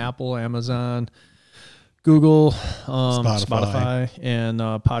on Apple, Amazon, Google, Spotify, and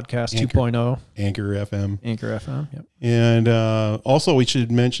Podcast 2.0. Anchor FM. Yep. And also, we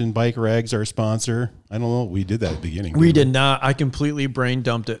should mention Bike Rags, our sponsor. I don't know. We did that at the beginning. We did not. I completely brain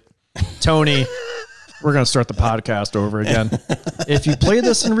dumped it. Tony, we're going to start the podcast over again. If you play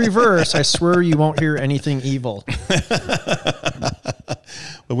this in reverse, I swear you won't hear anything evil.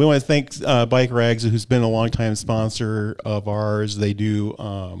 But we want to thank Bike Rags, who's been a longtime sponsor of ours. They do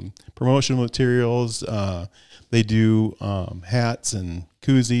promotional materials. They do hats and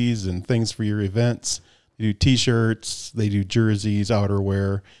koozies and things for your events. They do T-shirts. They do jerseys,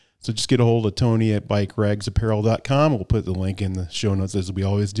 outerwear. So just get a hold of Tony at bikeragsapparel.com. We'll put the link in the show notes as we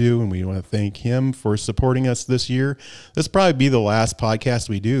always do. And we want to thank him for supporting us this year. This will probably be the last podcast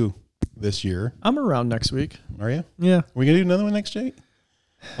we do this year. I'm around next week. Are you? Yeah. Are we going to do another one next week?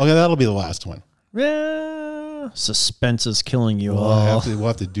 Okay, that'll be the last one. Yeah. Suspense is killing you We'll all.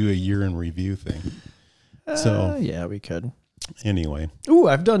 have to do a year in review thing. So yeah, we could. anyway. Ooh,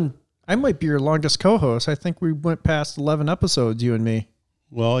 I might be your longest co-host. I think we went past 11 episodes, you and me.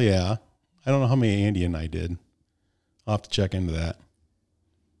 Well, yeah. I don't know how many Andy and I did. I'll have to check into that.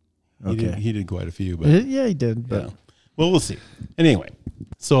 He did quite a few, but Yeah, he did. But yeah. Well, we'll see. Anyway,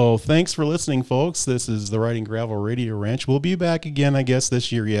 so thanks for listening, folks. This is the Riding Gravel Radio Ranch. We'll be back again, I guess,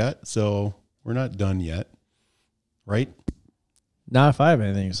 this year yet. So we're not done yet, right? not if I have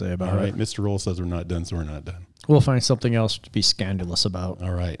anything to say about All it. right. Mr. Roll says we're not done, so we're not done. We'll find something else to be scandalous about.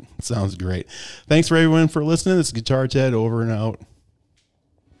 All right. Sounds great. Thanks for everyone for listening. This is Guitar Ted over and out.